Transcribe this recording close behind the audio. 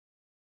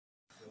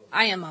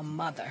I am a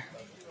mother.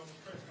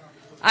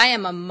 I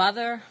am a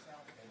mother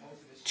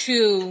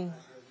to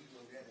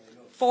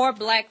 4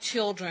 black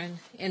children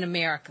in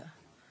America,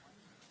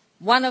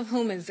 one of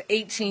whom is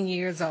 18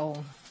 years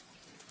old.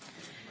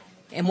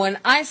 And when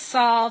I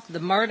saw the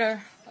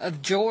murder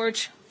of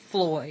George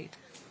Floyd,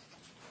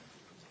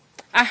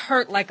 I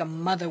hurt like a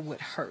mother would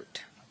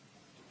hurt.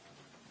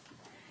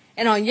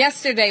 And on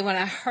yesterday, when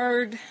I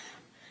heard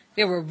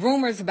there were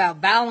rumors about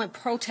violent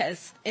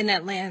protests in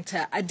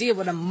Atlanta, I did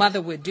what a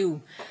mother would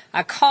do.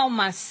 I called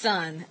my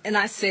son and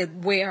I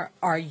said, "Where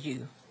are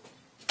you?"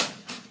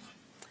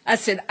 I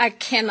said, "I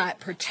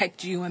cannot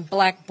protect you, and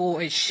black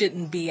boys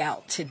shouldn't be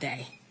out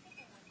today."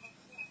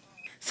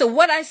 So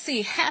what I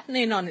see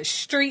happening on the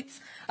streets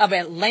of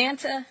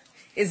Atlanta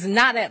is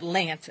not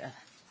Atlanta.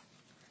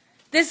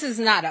 This is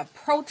not a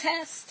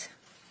protest.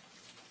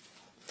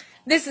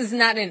 This is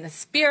not in the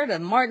spirit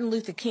of Martin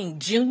Luther King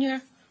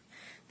Jr.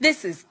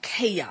 This is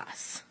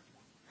chaos.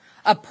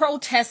 A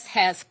protest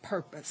has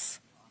purpose.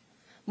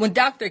 When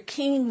Dr.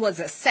 King was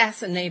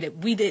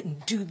assassinated, we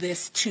didn't do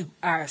this to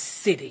our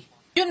city.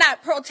 You're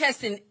not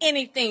protesting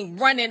anything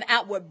running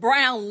out with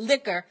brown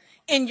liquor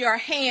in your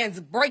hands,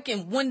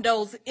 breaking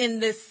windows in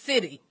this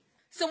city.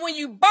 So when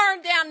you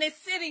burn down this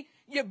city,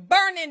 you're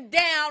burning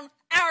down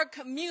our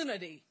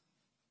community.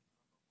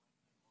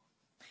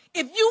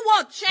 If you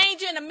want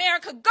change in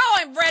America, go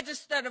and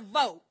register to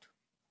vote.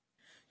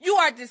 You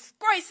are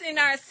disgracing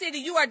our city.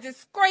 You are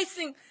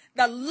disgracing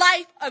the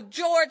life of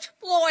George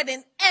Floyd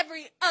and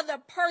every other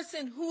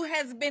person who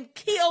has been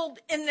killed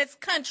in this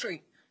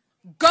country.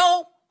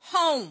 Go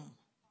home.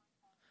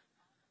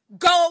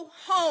 Go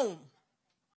home.